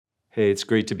Hey, it's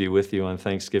great to be with you on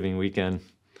Thanksgiving weekend.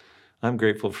 I'm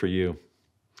grateful for you.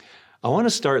 I want to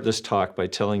start this talk by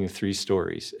telling you 3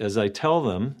 stories. As I tell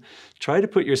them, try to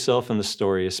put yourself in the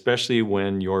story, especially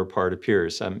when your part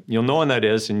appears. You'll know when that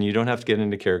is, and you don't have to get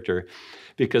into character,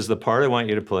 because the part I want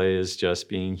you to play is just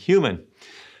being human.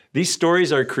 These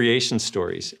stories are creation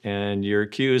stories, and your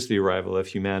cue is the arrival of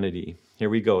humanity. Here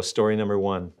we go, story number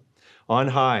 1. On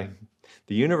high,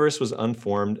 the universe was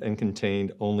unformed and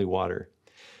contained only water.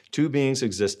 2 beings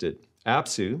existed,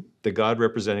 Apsu, the god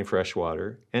representing fresh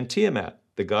water, and Tiamat,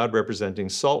 the god representing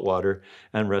salt water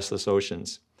and restless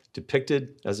oceans,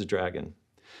 depicted as a dragon.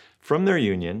 From their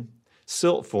union,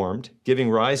 silt formed, giving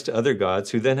rise to other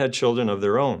gods who then had children of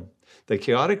their own. The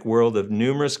chaotic world of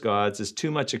numerous gods is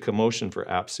too much a commotion for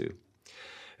Apsu.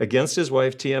 Against his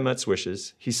wife Tiamat's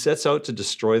wishes, he sets out to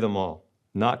destroy them all.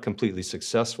 Not completely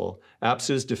successful, Apsu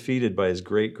is defeated by his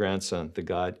great-grandson, the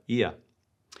god Ea.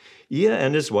 Ea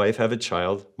and his wife have a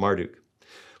child, Marduk,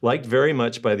 liked very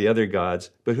much by the other gods,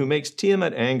 but who makes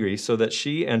Tiamat angry so that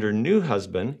she and her new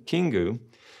husband, Kingu,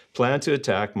 plan to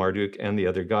attack Marduk and the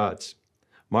other gods.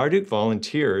 Marduk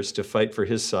volunteers to fight for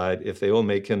his side if they will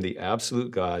make him the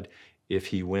absolute god if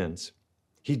he wins.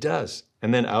 He does,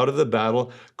 and then out of the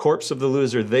battle, corpse of the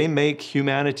loser, they make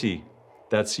humanity.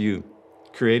 That's you,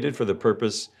 created for the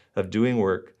purpose of doing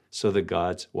work so the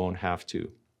gods won't have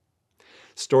to.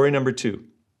 Story number 2.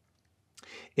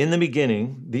 In the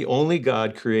beginning, the only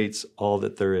God creates all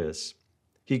that there is.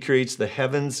 He creates the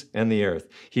heavens and the earth.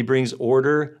 He brings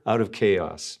order out of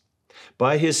chaos.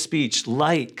 By his speech,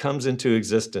 light comes into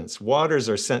existence. Waters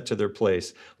are sent to their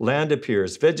place. Land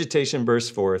appears. Vegetation bursts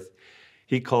forth.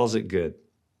 He calls it good.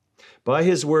 By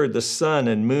his word, the sun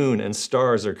and moon and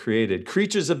stars are created.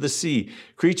 Creatures of the sea,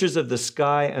 creatures of the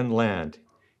sky and land.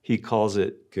 He calls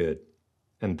it good.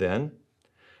 And then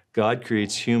God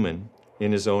creates human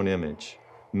in his own image,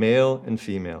 male and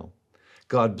female.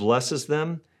 God blesses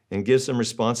them and gives them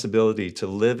responsibility to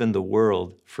live in the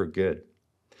world for good.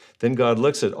 Then God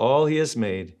looks at all he has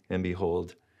made, and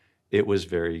behold, it was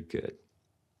very good.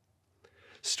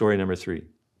 Story number 3.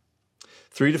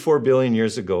 3 to 4 billion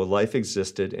years ago, life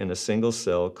existed in a single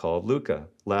cell called Luca,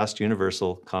 last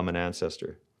universal common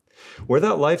ancestor. Where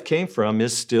that life came from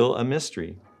is still a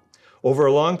mystery. Over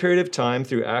a long period of time,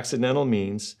 through accidental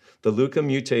means, the Luca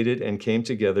mutated and came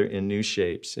together in new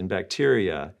shapes, in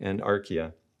bacteria and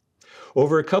archaea.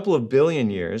 Over a couple of billion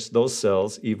years, those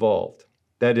cells evolved.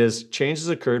 That is, changes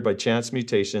occurred by chance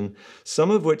mutation,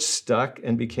 some of which stuck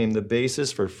and became the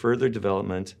basis for further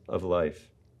development of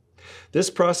life. This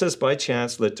process by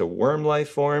chance led to worm life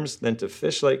forms, then to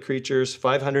fish-like creatures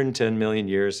 510 million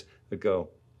years ago.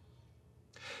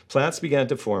 Plants began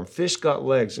to form. Fish got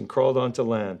legs and crawled onto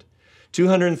land.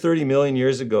 230 million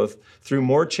years ago, through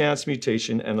more chance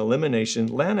mutation and elimination,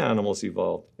 land animals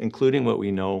evolved, including what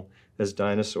we know as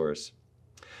dinosaurs.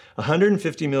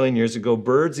 150 million years ago,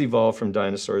 birds evolved from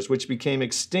dinosaurs, which became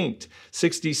extinct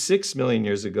 66 million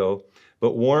years ago,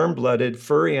 but warm-blooded,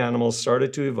 furry animals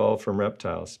started to evolve from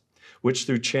reptiles, which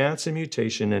through chance and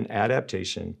mutation and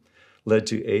adaptation led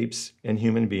to apes and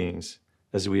human beings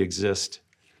as we exist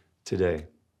today.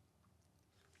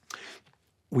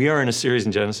 We are in a series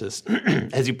in Genesis.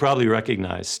 As you probably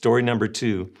recognize, story number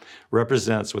 2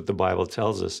 represents what the Bible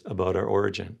tells us about our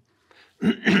origin.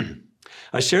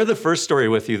 I share the first story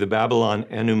with you, the Babylon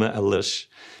Enuma Elish,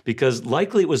 because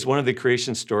likely it was one of the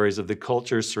creation stories of the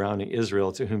culture surrounding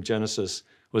Israel to whom Genesis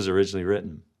was originally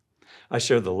written. I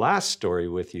share the last story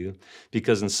with you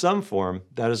because in some form,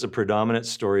 that is a predominant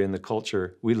story in the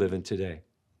culture we live in today.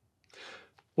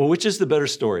 Well, which is the better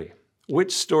story?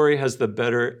 Which story has the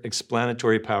better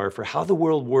explanatory power for how the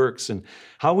world works and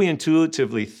how we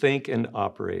intuitively think and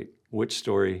operate? Which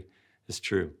story is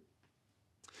true?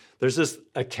 There's this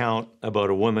account about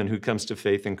a woman who comes to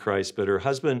faith in Christ, but her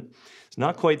husband is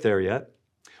not quite there yet.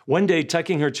 One day,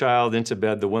 tucking her child into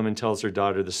bed, the woman tells her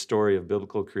daughter the story of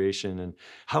biblical creation and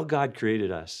how God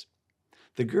created us.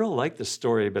 The girl liked the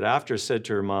story, but after said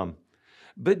to her mom,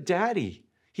 "But Daddy,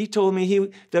 he told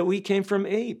me that we came from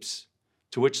apes."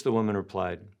 To which the woman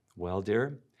replied, "Well,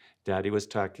 dear, Daddy was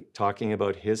talking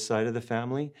about his side of the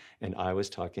family, and I was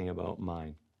talking about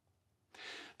mine."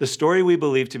 The story we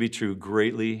believe to be true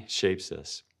greatly shapes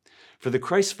us. For the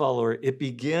Christ follower, it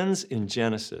begins in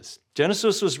Genesis.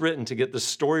 Genesis was written to get the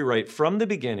story right from the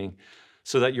beginning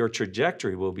so that your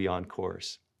trajectory will be on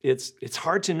course. It's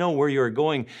hard to know where you're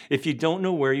going if you don't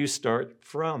know where you start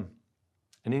from.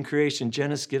 And in creation,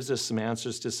 Genesis gives us some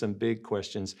answers to some big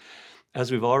questions. As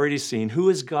we've already seen, who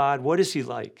is God? What is he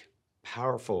like?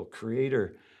 Powerful,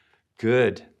 creator,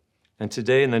 good. And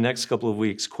today, in the next couple of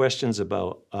weeks, questions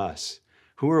about us.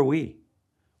 Who are we?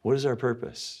 What is our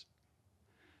purpose?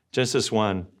 Genesis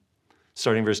 1,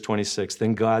 starting verse 26,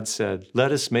 then God said,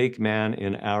 let us make man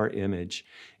in our image,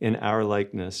 in our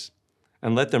likeness,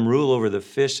 and let them rule over the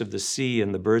fish of the sea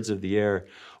and the birds of the air,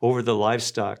 over the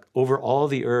livestock, over all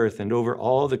the earth, and over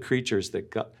all the creatures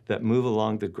that move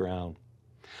along the ground.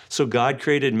 So God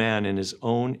created man in his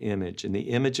own image. In the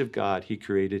image of God, he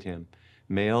created him.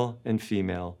 Male and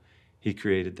female, he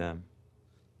created them.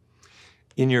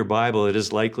 In your Bible, it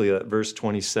is likely that verse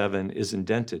 27 is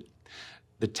indented.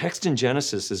 The text in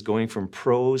Genesis is going from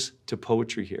prose to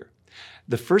poetry here.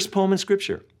 The first poem in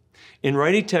Scripture. In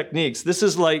writing techniques, this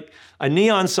is like a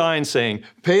neon sign saying,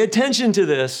 pay attention to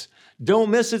this. Don't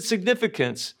miss its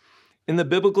significance. In the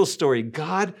biblical story,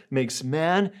 God makes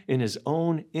man in his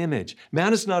own image.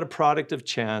 Man is not a product of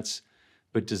chance,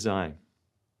 but design.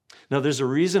 Now, there's a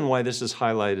reason why this is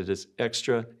highlighted as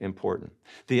extra important.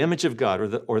 The image of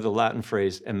God, or the Latin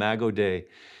phrase, imago Dei,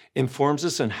 informs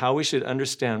us on how we should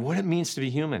understand what it means to be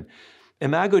human.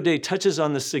 Imago Dei touches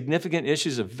on the significant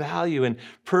issues of value and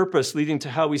purpose, leading to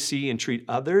how we see and treat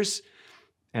others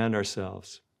and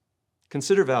ourselves.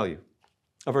 Consider value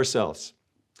of ourselves.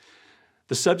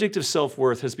 The subject of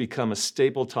self-worth has become a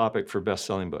staple topic for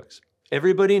best-selling books.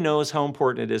 Everybody knows how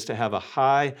important it is to have a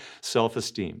high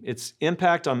self-esteem. Its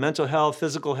impact on mental health,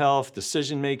 physical health,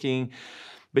 decision-making.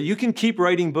 But you can keep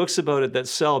writing books about it that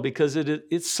sell because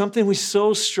it's something we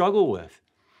so struggle with.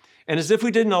 And as if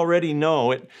we didn't already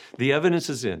know it, the evidence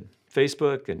is in.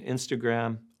 Facebook and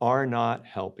Instagram are not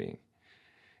helping.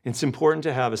 It's important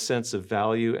to have a sense of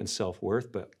value and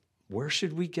self-worth, but where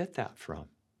should we get that from?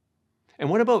 And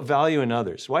what about value in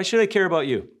others? Why should I care about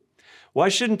you? Why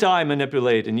shouldn't I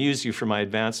manipulate and use you for my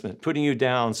advancement, putting you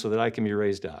down so that I can be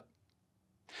raised up?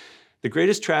 The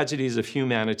greatest tragedies of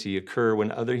humanity occur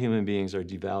when other human beings are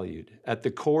devalued. At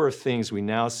the core of things we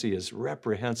now see as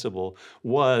reprehensible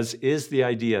is the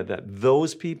idea that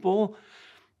those people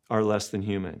are less than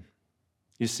human.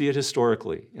 You see it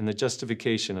historically in the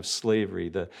justification of slavery,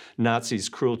 the Nazis'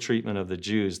 cruel treatment of the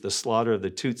Jews, the slaughter of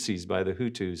the Tutsis by the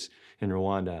Hutus in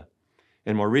Rwanda.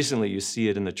 And more recently, you see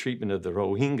it in the treatment of the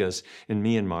Rohingyas in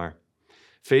Myanmar.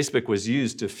 Facebook was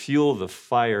used to fuel the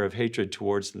fire of hatred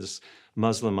towards this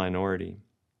Muslim minority.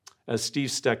 As Steve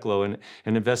Stecklow,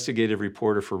 an investigative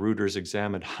reporter for Reuters,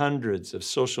 examined hundreds of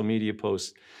social media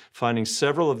posts, finding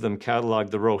several of them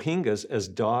cataloged the Rohingyas as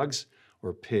dogs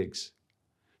or pigs.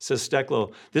 Says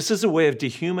Stecklow, this is a way of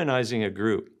dehumanizing a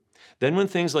group. Then when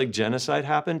things like genocide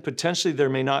happen, potentially there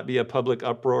may not be a public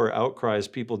uproar or outcry as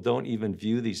people don't even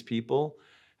view these people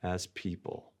as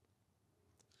people.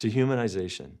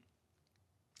 Dehumanization.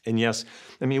 And yes,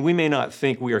 we may not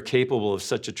think we are capable of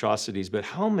such atrocities, but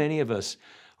how many of us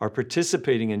are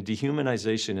participating in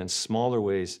dehumanization in smaller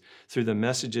ways through the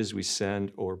messages we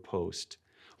send or post?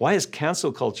 Why has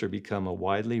cancel culture become a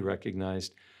widely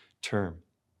recognized term?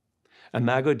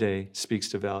 Imago Dei speaks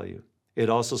to value. It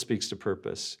also speaks to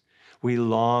purpose. We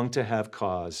long to have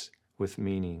cause with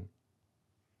meaning.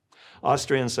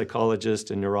 Austrian psychologist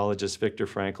and neurologist Viktor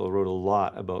Frankl wrote a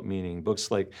lot about meaning.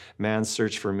 Books like Man's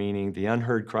Search for Meaning, The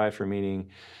Unheard Cry for Meaning.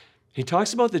 He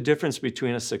talks about the difference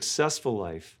between a successful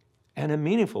life and a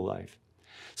meaningful life.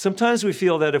 Sometimes we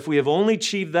feel that if we have only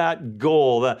achieved that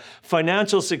goal, the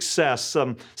financial success,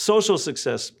 some social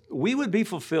success, we would be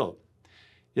fulfilled.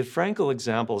 Yet Frankl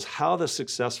examples how the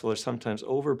successful are sometimes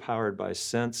overpowered by a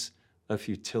sense of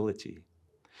futility.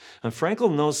 And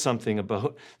Frankl knows something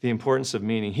about the importance of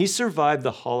meaning. He survived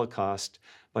the Holocaust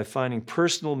by finding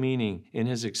personal meaning in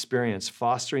his experience,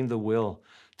 fostering the will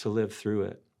to live through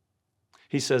it.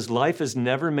 He says, life is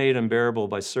never made unbearable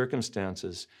by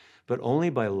circumstances, but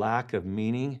only by lack of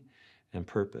meaning and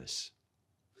purpose.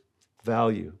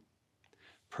 Value,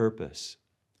 purpose.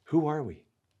 Who are we?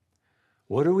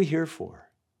 What are we here for?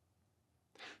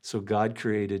 So God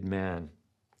created man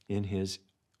in his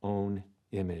own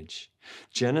image.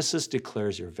 Genesis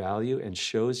declares your value and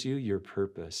shows you your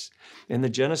purpose. In the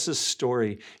Genesis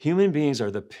story, human beings are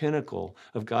the pinnacle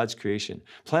of God's creation.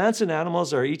 Plants and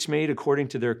animals are each made according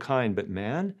to their kind, but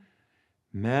man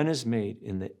is made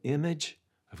in the image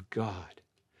of God,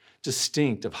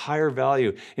 distinct, of higher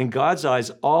value. In God's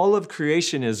eyes, all of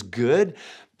creation is good,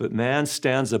 but man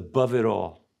stands above it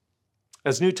all.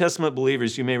 As New Testament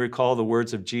believers, you may recall the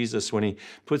words of Jesus when he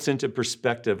puts into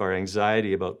perspective our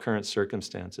anxiety about current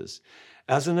circumstances.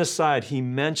 As an aside, he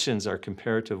mentions our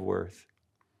comparative worth.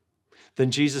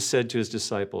 Then Jesus said to his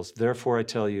disciples, therefore I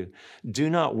tell you, do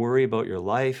not worry about your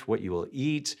life, what you will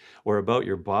eat, or about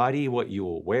your body, what you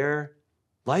will wear.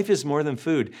 Life is more than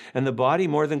food, and the body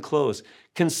more than clothes.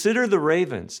 Consider the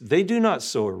ravens. They do not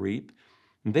sow or reap.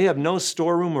 They have no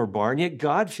storeroom or barn, yet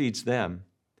God feeds them.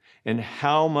 And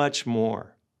how much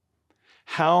more?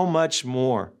 How much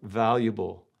more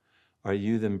valuable are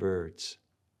you than birds?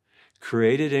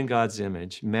 Created in God's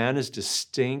image, man is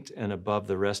distinct and above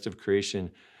the rest of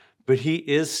creation, but he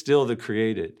is still the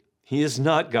created. He is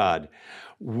not God.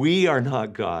 We are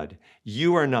not God.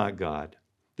 You are not God.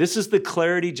 This is the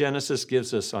clarity Genesis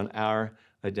gives us on our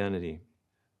identity.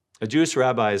 A Jewish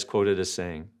rabbi is quoted as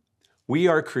saying, "We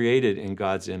are created in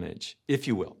God's image, if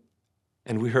you will,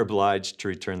 and we are obliged to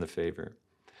return the favor."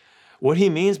 What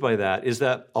he means by that is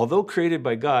that although created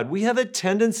by God, we have a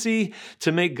tendency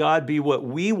to make God be what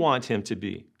we want him to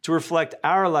be, to reflect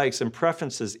our likes and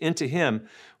preferences into him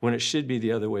when it should be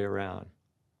the other way around.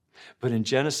 But in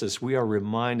Genesis, we are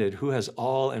reminded who has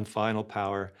all and final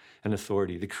power and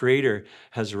authority. The Creator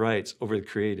has rights over the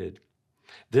created.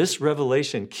 This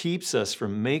revelation keeps us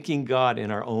from making God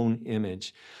in our own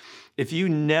image. If you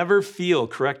never feel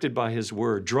corrected by his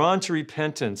word, drawn to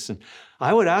repentance, and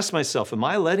I would ask myself, am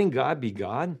I letting God be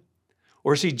God?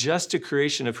 Or is he just a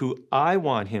creation of who I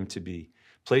want him to be,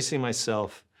 placing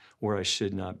myself where I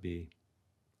should not be?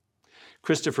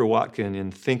 Christopher Watkin,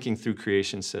 in Thinking Through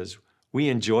Creation, says, "We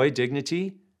enjoy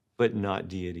dignity, but not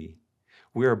deity.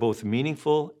 We are both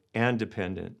meaningful and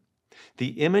dependent.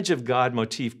 The image of God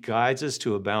motif guides us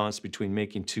to a balance between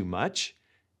making too much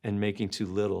and making too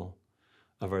little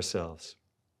of ourselves."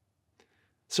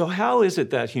 So how is it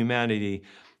that humanity,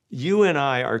 you and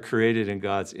I, are created in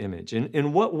God's image?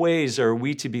 In what ways are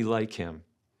we to be like him?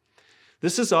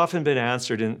 This has often been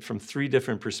answered from three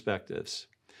different perspectives.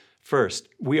 First,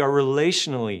 we are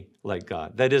relationally like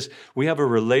God. That is, we have a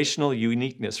relational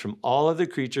uniqueness from all other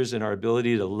creatures in our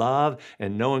ability to love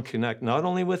and know and connect not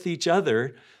only with each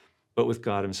other, but with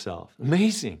God himself.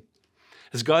 Amazing.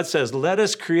 As God says, "Let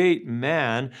us create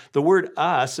man," the word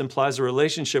 "us" implies a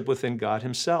relationship within God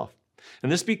himself.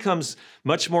 And this becomes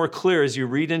much more clear as you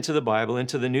read into the Bible,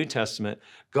 into the New Testament.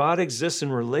 God exists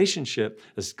in relationship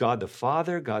as God the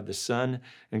Father, God the Son,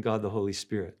 and God the Holy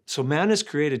Spirit. So man is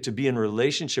created to be in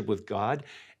relationship with God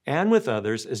and with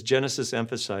others, as Genesis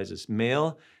emphasizes.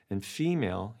 Male and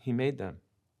female, he made them.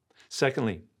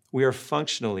 Secondly, we are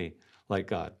functionally like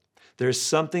God. There's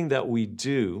something that we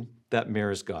do that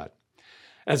mirrors God.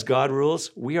 As God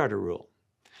rules, we are to rule.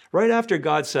 Right after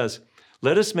God says,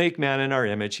 "Let us make man in our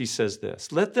image," he says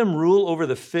this, "Let them rule over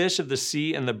the fish of the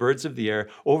sea and the birds of the air,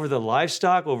 over the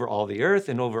livestock, over all the earth,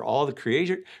 and over all the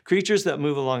creatures that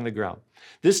move along the ground."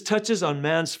 This touches on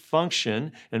man's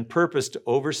function and purpose to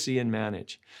oversee and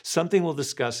manage, something we'll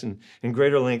discuss in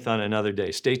greater length on another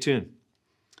day. Stay tuned.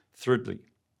 Thirdly,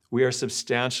 we are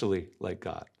substantially like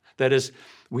God. That is,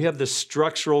 we have the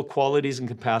structural qualities and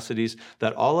capacities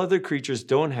that all other creatures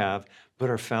don't have,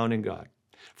 but are found in God.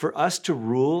 For us to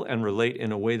rule and relate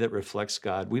in a way that reflects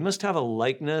God, we must have a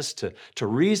likeness to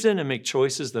reason and make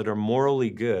choices that are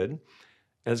morally good,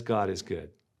 as God is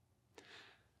good.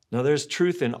 Now, there's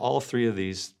truth in all three of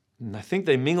these, and I think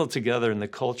they mingle together in the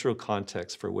cultural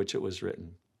context for which it was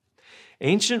written.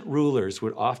 Ancient rulers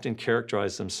would often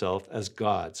characterize themselves as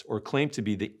gods or claim to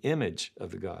be the image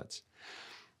of the gods.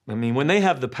 I mean, when they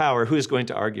have the power, who is going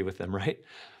to argue with them, right?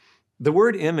 The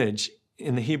word image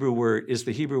in the Hebrew word is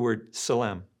the Hebrew word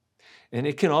tselem, and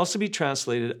it can also be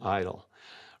translated idol.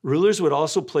 Rulers would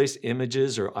also place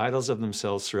images or idols of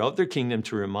themselves throughout their kingdom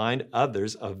to remind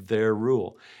others of their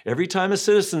rule. Every time a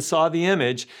citizen saw the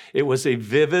image, it was a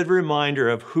vivid reminder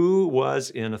of who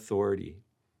was in authority.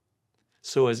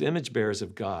 So as image bearers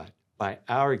of God, by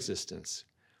our existence,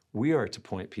 we are to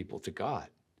point people to God.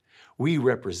 We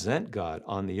represent God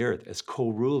on the earth as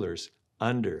co-rulers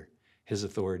under his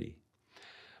authority.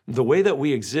 The way that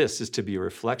we exist is to be a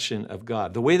reflection of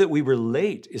God. The way that we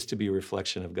relate is to be a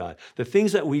reflection of God. The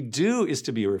things that we do is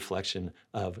to be a reflection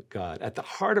of God. At the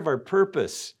heart of our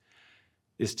purpose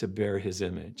is to bear his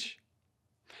image.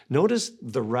 Notice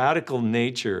the radical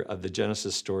nature of the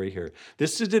Genesis story here.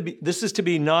 This is to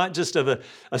be not just of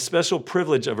a special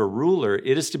privilege of a ruler.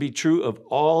 It is to be true of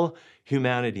all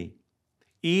humanity.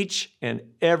 Each and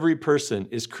every person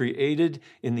is created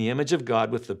in the image of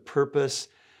God with the purpose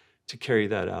to carry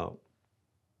that out.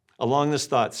 Along this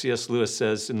thought, C.S. Lewis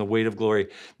says in The Weight of Glory,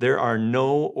 "There are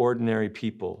no ordinary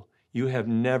people. You have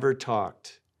never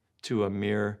talked to a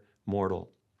mere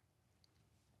mortal."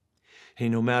 Hey,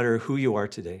 no matter who you are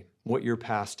today, what your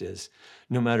past is,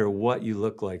 no matter what you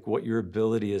look like, what your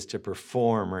ability is to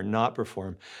perform or not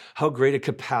perform, how great a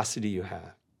capacity you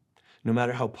have, no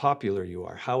matter how popular you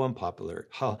are, how unpopular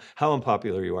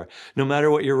you are, no matter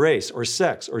what your race or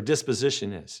sex or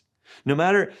disposition is, no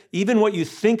matter even what you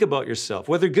think about yourself,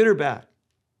 whether good or bad,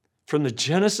 from the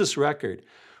Genesis record,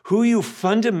 who you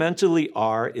fundamentally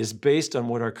are is based on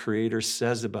what our Creator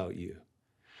says about you.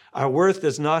 Our worth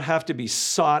does not have to be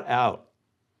sought out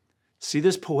See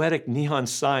this poetic neon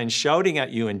sign shouting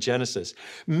at you in Genesis,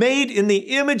 made in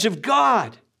the image of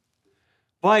God.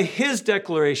 By his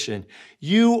declaration,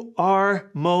 you are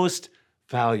most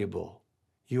valuable.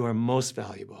 You are most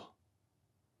valuable.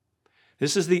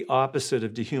 This is the opposite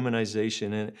of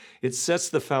dehumanization, and it sets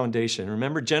the foundation.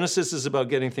 Remember, Genesis is about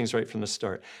getting things right from the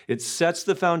start. It sets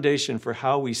the foundation for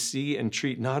how we see and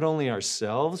treat not only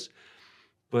ourselves,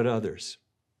 but others.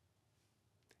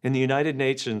 In the United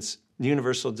Nations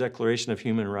Universal Declaration of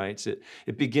Human Rights, it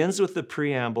begins with the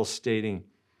preamble stating,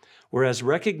 whereas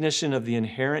recognition of the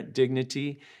inherent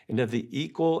dignity and of the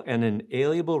equal and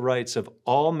inalienable rights of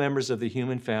all members of the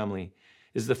human family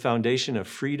is the foundation of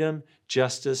freedom,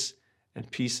 justice, and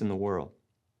peace in the world.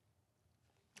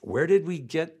 Where did we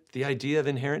get the idea of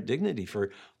inherent dignity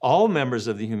for all members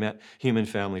of the human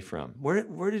family from?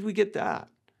 Where did we get that?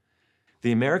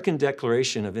 The American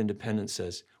Declaration of Independence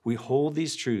says, we hold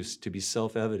these truths to be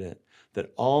self-evident,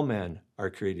 that all men are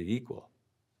created equal.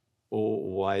 Oh,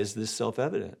 why is this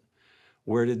self-evident?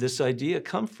 Where did this idea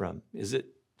come from? Is it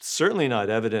certainly not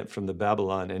evident from the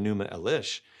Babylon Enuma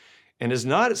Elish, and is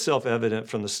not self-evident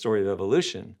from the story of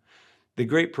evolution. The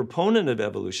great proponent of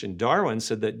evolution, Darwin,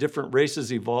 said that different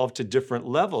races evolved to different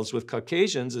levels, with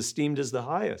Caucasians esteemed as the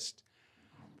highest.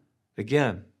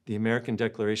 Again, the American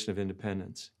Declaration of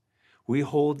Independence. We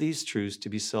hold these truths to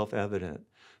be self-evident,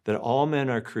 that all men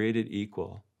are created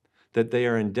equal, that they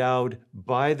are endowed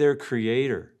by their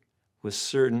Creator with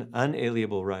certain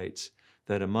unalienable rights,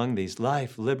 that among these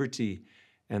life, liberty,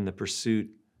 and the pursuit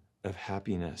of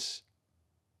happiness.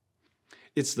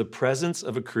 It's the presence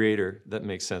of a Creator that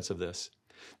makes sense of this.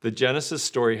 The Genesis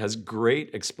story has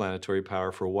great explanatory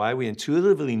power for why we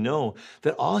intuitively know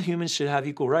that all humans should have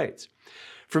equal rights.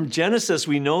 From Genesis,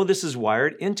 we know this is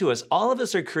wired into us. All of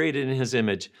us are created in his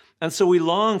image, and so we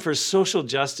long for social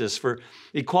justice, for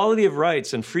equality of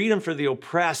rights, and freedom for the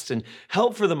oppressed, and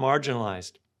help for the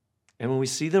marginalized. And when we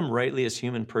see them rightly as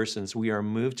human persons, we are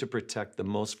moved to protect the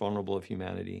most vulnerable of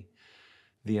humanity,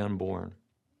 the unborn.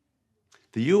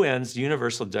 The UN's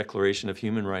Universal Declaration of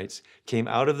Human Rights came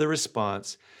out of the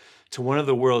response to one of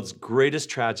the world's greatest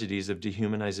tragedies of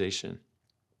dehumanization,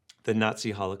 the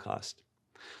Nazi Holocaust.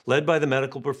 Led by the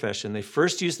medical profession, they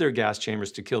first used their gas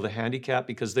chambers to kill the handicapped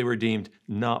because they were deemed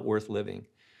not worth living,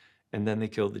 and then they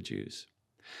killed the Jews.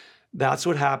 That's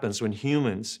what happens when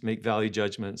humans make value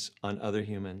judgments on other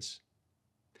humans.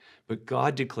 But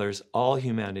God declares all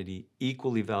humanity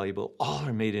equally valuable. All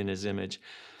are made in his image.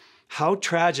 How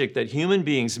tragic that human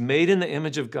beings made in the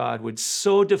image of God would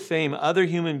so defame other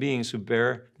human beings who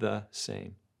bear the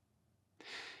same.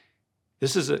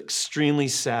 This is an extremely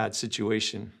sad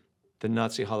situation, the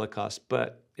Nazi Holocaust,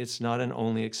 but it's not an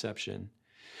only exception.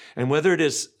 And whether it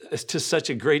is to such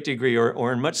a great degree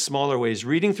or in much smaller ways,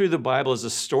 reading through the Bible is a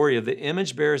story of the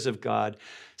image bearers of God,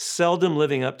 seldom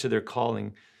living up to their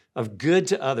calling of good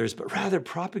to others, but rather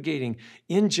propagating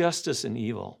injustice and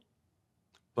evil.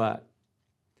 But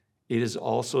it is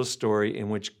also a story in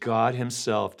which God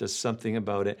himself does something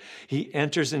about it. He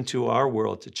enters into our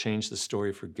world to change the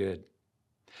story for good.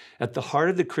 At the heart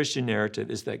of the Christian narrative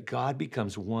is that God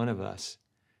becomes one of us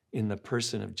in the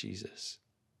person of Jesus.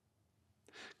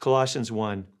 Colossians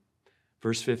 1,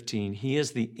 verse 15, he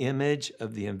is the image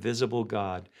of the invisible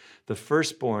God, the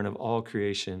firstborn of all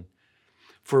creation.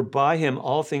 For by him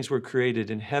all things were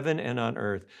created in heaven and on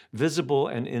earth, visible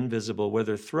and invisible,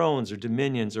 whether thrones or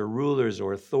dominions or rulers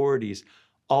or authorities,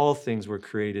 all things were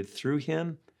created through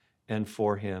him and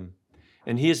for him.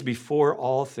 And he is before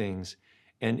all things,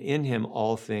 and in him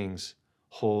all things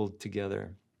hold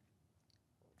together.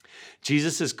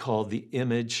 Jesus is called the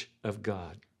image of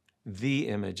God, the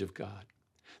image of God.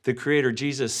 The Creator,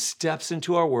 Jesus, steps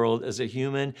into our world as a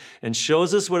human and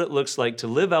shows us what it looks like to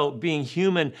live out being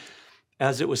human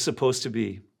as it was supposed to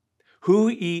be. Who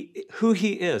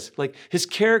he is, like his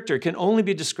character can only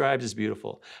be described as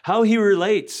beautiful. How he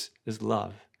relates is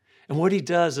love. And what he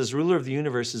does as ruler of the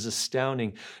universe is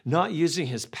astounding, not using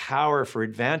his power for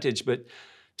advantage, but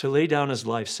to lay down his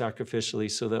life sacrificially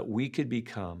so that we could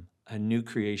become a new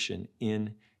creation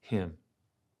in him.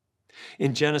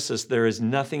 In Genesis, there is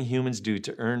nothing humans do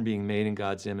to earn being made in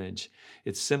God's image.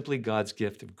 It's simply God's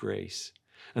gift of grace.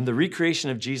 And the recreation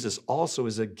of Jesus also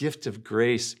is a gift of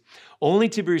grace, only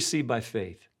to be received by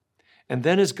faith. And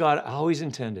then, as God always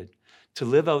intended, to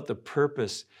live out the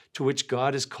purpose to which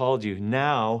God has called you,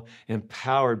 now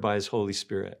empowered by his Holy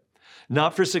Spirit.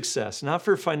 Not for success, not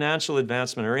for financial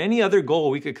advancement or any other goal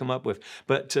we could come up with,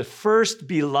 but to first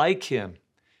be like him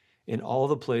in all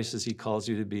the places he calls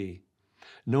you to be,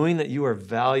 knowing that you are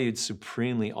valued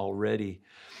supremely already,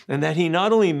 and that he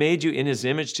not only made you in his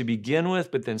image to begin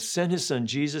with, but then sent his son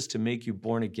Jesus to make you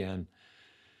born again.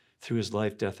 through his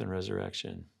life, death, and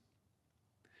resurrection.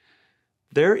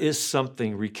 There is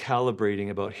something recalibrating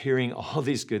about hearing all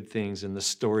these good things in the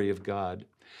story of God.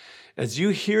 As you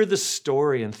hear the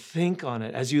story and think on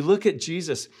it, as you look at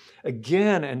Jesus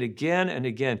again and again and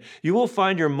again, you will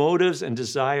find your motives and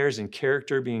desires and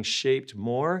character being shaped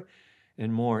more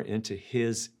and more into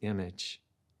his image.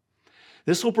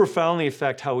 This will profoundly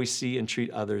affect how we see and treat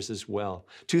others as well.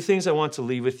 Two things I want to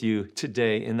leave with you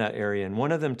today in that area, and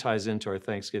one of them ties into our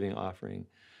Thanksgiving offering.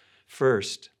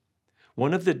 First,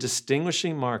 one of the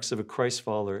distinguishing marks of a Christ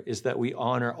follower is that we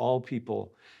honor all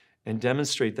people and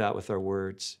demonstrate that with our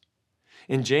words.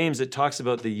 In James, it talks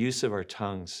about the use of our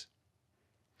tongues.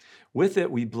 With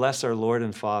it, we bless our Lord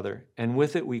and Father, and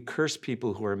with it, we curse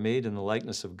people who are made in the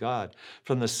likeness of God.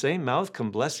 From the same mouth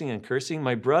come blessing and cursing.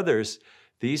 My brothers,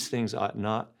 these things ought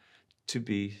not to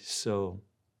be so.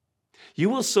 You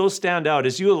will so stand out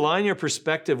as you align your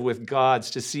perspective with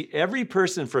God's to see every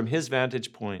person from his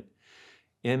vantage point.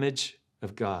 Image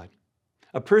of God.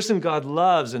 A person God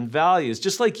loves and values,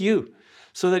 just like you,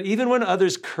 so that even when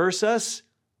others curse us,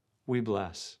 we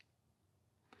bless.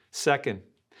 Second,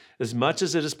 as much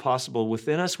as it is possible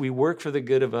within us, we work for the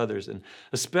good of others, and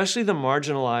especially the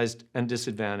marginalized and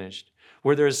disadvantaged,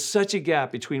 where there is such a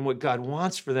gap between what God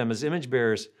wants for them as image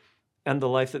bearers and the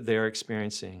life that they are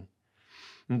experiencing.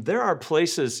 And there are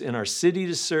places in our city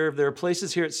to serve. There are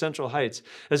places here at Central Heights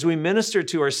as we minister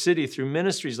to our city through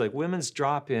ministries like Women's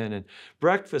Drop-In and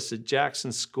breakfast at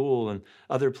Jackson School and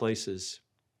other places.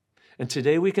 And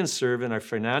today we can serve in our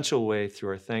financial way through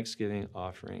our Thanksgiving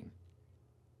offering.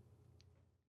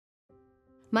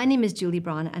 My name is Julie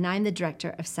Braun, and I'm the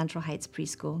director of Central Heights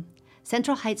Preschool.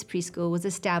 Central Heights Preschool was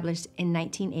established in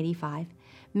 1985.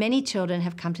 Many children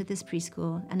have come to this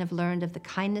preschool and have learned of the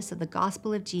kindness of the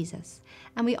gospel of Jesus.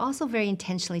 And we also very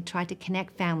intentionally try to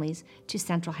connect families to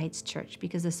Central Heights Church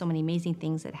because there's so many amazing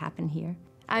things that happen here.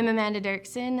 I'm Amanda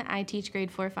Dirksen. I teach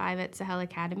grade 4-5 at Sahel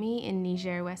Academy in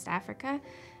Niger, West Africa,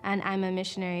 and I'm a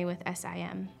missionary with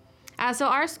SIM. So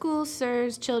our school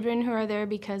serves children who are there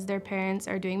because their parents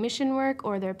are doing mission work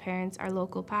or their parents are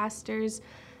local pastors.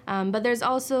 But there's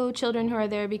also children who are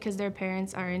there because their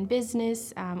parents are in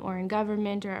business or in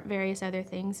government or various other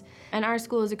things. And our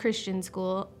school is a Christian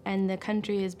school, and the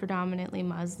country is predominantly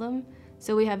Muslim.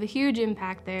 So we have a huge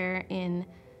impact there in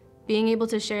being able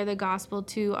to share the gospel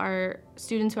to our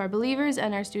students who are believers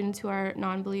and our students who are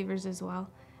non-believers as well.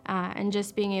 And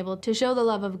just being able to show the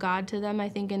love of God to them, I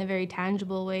think, in a very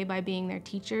tangible way by being their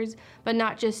teachers, but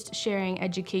not just sharing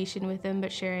education with them,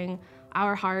 but sharing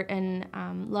our heart and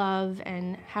love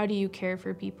and how do you care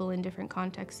for people in different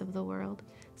contexts of the world.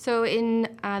 So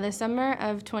in the summer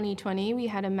of 2020, we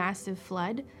had a massive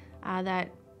flood that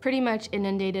pretty much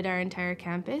inundated our entire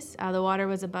campus. The water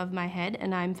was above my head,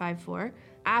 and I'm 5'4".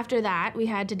 After that, we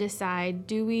had to decide,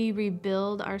 do we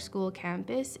rebuild our school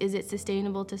campus? Is it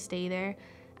sustainable to stay there?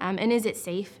 And is it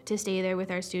safe to stay there with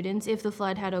our students if the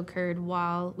flood had occurred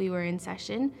while we were in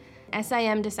session?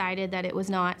 SIM decided that it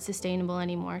was not sustainable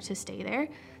anymore to stay there.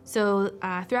 So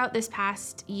throughout this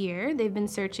past year, they've been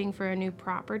searching for a new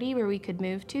property where we could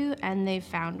move to, and they've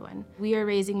found one. We are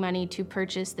raising money to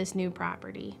purchase this new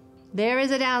property. There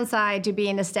is a downside to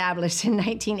being established in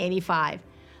 1985.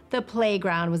 The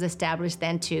playground was established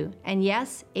then too. And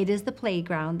yes, it is the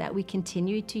playground that we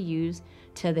continue to use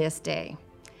to this day.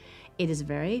 It is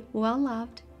very well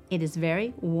loved, it is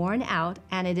very worn out,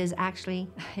 and it is actually,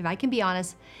 if I can be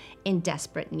honest, in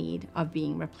desperate need of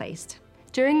being replaced.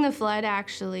 During the flood,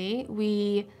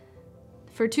 actually,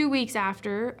 for 2 weeks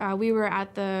after, we were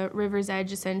at the river's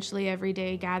edge essentially every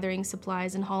day gathering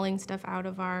supplies and hauling stuff out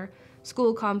of our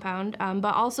school compound,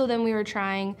 but also then we were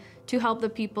trying to help the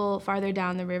people farther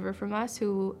down the river from us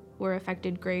who were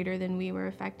affected greater than we were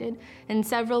affected. And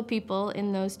several people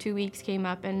in those 2 weeks came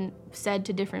up and said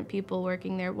to different people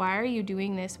working there, why are you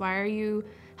doing this? Why are you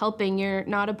helping? You're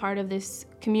not a part of this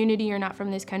community, you're not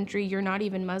from this country, you're not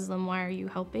even Muslim, why are you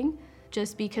helping?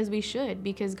 Just because we should,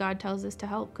 because God tells us to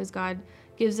help, because God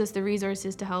gives us the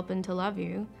resources to help and to love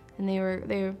you. And they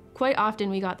were quite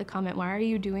often we got the comment, why are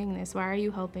you doing this? Why are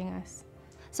you helping us?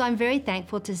 So I'm very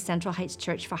thankful to Central Heights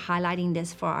Church for highlighting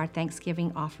this for our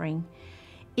Thanksgiving offering.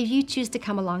 If you choose to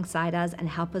come alongside us and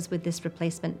help us with this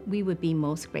replacement, we would be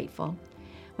most grateful.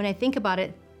 When I think about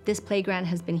it, this playground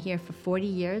has been here for 40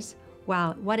 years.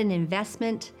 Wow, what an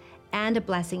investment and a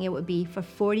blessing it would be for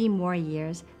 40 more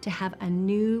years to have a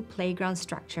new playground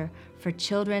structure for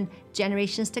children,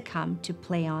 generations to come, to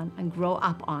play on and grow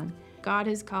up on. God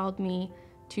has called me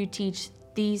to teach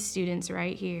these students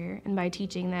right here, and by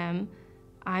teaching them,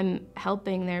 I'm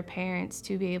helping their parents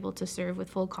to be able to serve with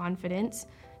full confidence,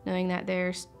 knowing that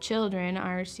their children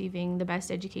are receiving the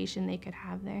best education they could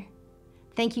have there.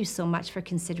 Thank you so much for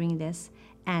considering this,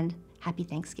 and happy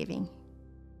Thanksgiving.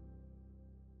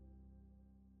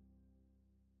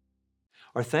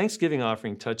 Our Thanksgiving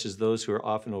offering touches those who are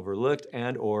often overlooked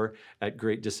and or at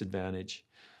great disadvantage.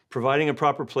 Providing a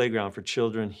proper playground for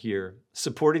children here,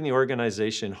 supporting the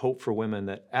organization Hope for Women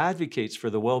that advocates for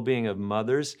the well-being of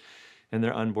mothers and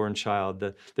their unborn child.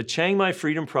 The Chiang Mai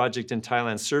Freedom Project in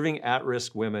Thailand, serving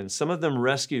at-risk women, some of them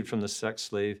rescued from the sex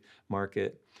slave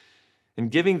market. And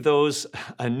giving those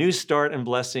a new start and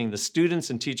blessing, the students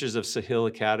and teachers of Sahil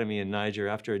Academy in Niger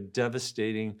after a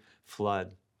devastating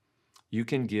flood. You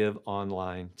can give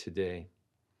online today.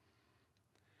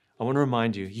 I want to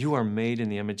remind you, you are made in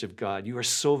the image of God. You are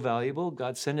so valuable.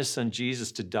 God sent his son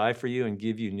Jesus to die for you and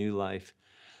give you new life.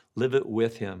 Live it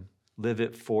with him. Live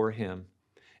it for him.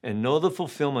 And know the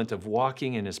fulfillment of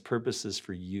walking in his purposes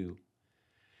for you.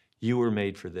 You were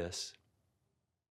made for this.